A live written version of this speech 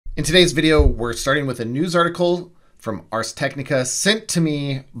In today's video, we're starting with a news article from Ars Technica sent to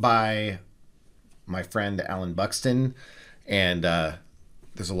me by my friend Alan Buxton, and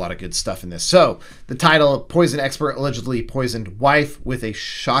there's a lot of good stuff in this. So the title, Poison Expert Allegedly Poisoned Wife with a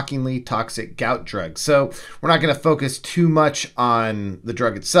Shockingly Toxic Gout Drug. So we're not going to focus too much on the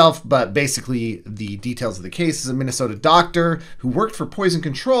drug itself, but basically the details of the case is a Minnesota doctor who worked for poison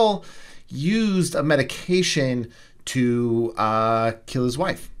control used a medication to kill his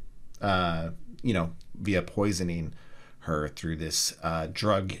wife. Via poisoning her through this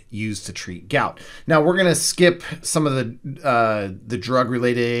drug used to treat gout. Now we're gonna skip some of the drug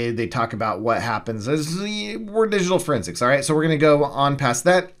related. They talk about what happens as we're digital forensics. All right, so we're gonna go on past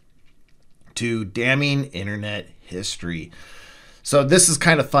that to damning internet history. So this is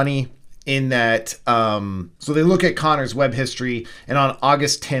kind of funny in that, so they look at Connor's web history, and on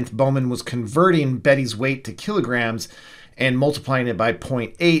August 10th, Bowman was converting Betty's weight to kilograms and multiplying it by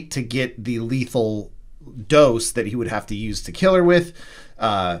 0.8 to get the lethal dose that he would have to use to kill her with.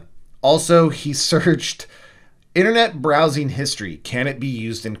 Also, he searched internet browsing history. Can it be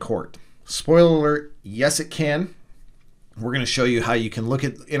used in court? Spoiler alert, yes it can. We're going to show you how you can look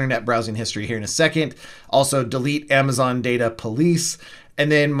at internet browsing history here in a second. Also, delete Amazon data police.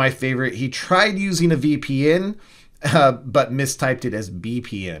 And then my favorite, he tried using a VPN, but mistyped it as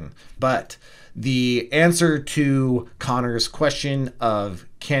BPN. But the answer to Connor's question of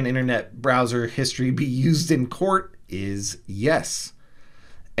can internet browser history be used in court is yes.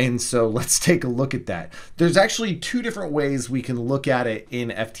 And so let's take a look at that. There's actually two different ways we can look at it in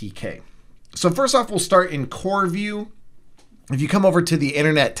FTK. So first off, we'll start in core view. If you come over to the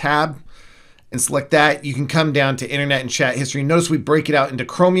internet tab and select that, you can come down to internet and chat history. Notice we break it out into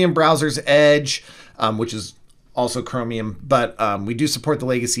Chromium browsers, Edge, which is also Chromium, but we do support the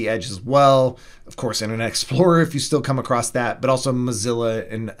legacy Edge as well. Of course, Internet Explorer, if you still come across that, but also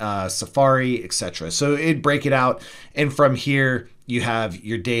Mozilla and Safari, etc. So it'd break it out. And from here, you have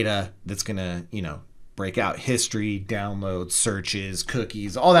your data that's going to, break out history, downloads, searches,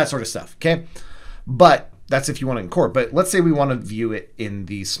 cookies, all that sort of stuff. Okay. But that's if you want it in court. But let's say we want to view it in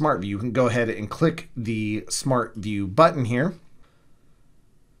the Smart View. You can go ahead and click the Smart View button here.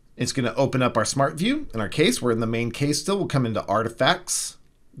 It's going to open up our Smart View. In our case, we're in the main case still. We'll come into Artifacts,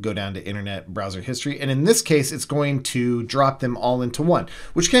 go down to Internet Browser History. And in this case, it's going to drop them all into one,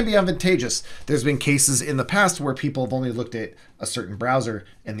 which can be advantageous. There's been cases in the past where people have only looked at a certain browser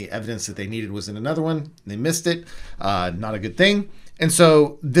and the evidence that they needed was in another one. They missed it. Not a good thing. And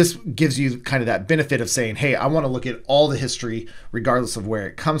so this gives you kind of that benefit of saying, hey, I want to look at all the history regardless of where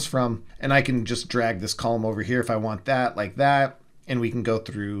it comes from. And I can just drag this column over here if I want that, like that. And we can go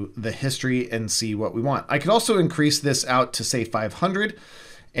through the history and see what we want. I could also increase this out to say 500.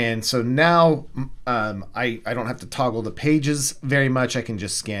 And so now I don't have to toggle the pages very much. I can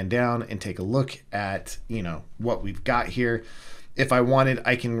just scan down and take a look at, what we've got here. If I wanted,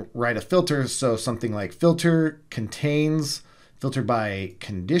 I can write a filter. So something like filter by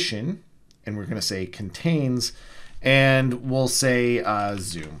condition, and we're going to say contains, and we'll say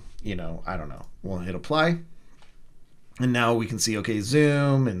zoom, I don't know. We'll hit apply. And now we can see, okay,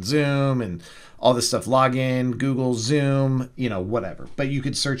 zoom and all this stuff, login, Google, Zoom, whatever. But you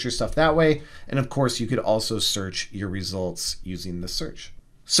could search your stuff that way. And of course, you could also search your results using the search.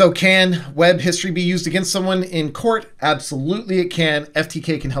 So can web history be used against someone in court? Absolutely it can.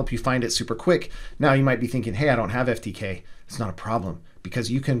 FTK can help you find it super quick. Now you might be thinking, hey, I don't have FTK. It's not a problem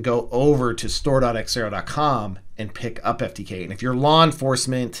because you can go over to store.xero.com and pick up FTK. And if you're law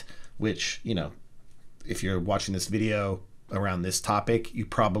enforcement, which, if you're watching this video around this topic, you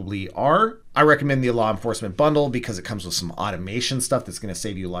probably are. I recommend the law enforcement bundle because it comes with some automation stuff that's going to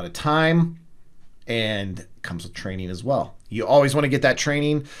save you a lot of time and comes with training as well. You always want to get that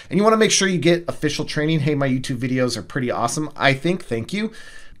training and you want to make sure you get official training. Hey, my YouTube videos are pretty awesome, I think. Thank you.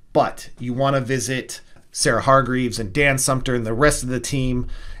 But you want to visit Sarah Hargreaves and Dan Sumter and the rest of the team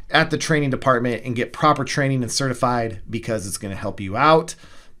at the training department and get proper training and certified because it's going to help you out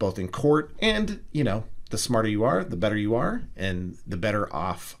both in court and, the smarter you are, the better you are, and the better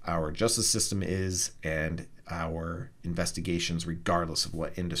off our justice system is and our investigations, regardless of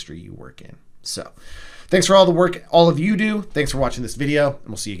what industry you work in. So thanks for all the work all of you do. Thanks for watching this video, and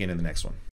we'll see you again in the next one.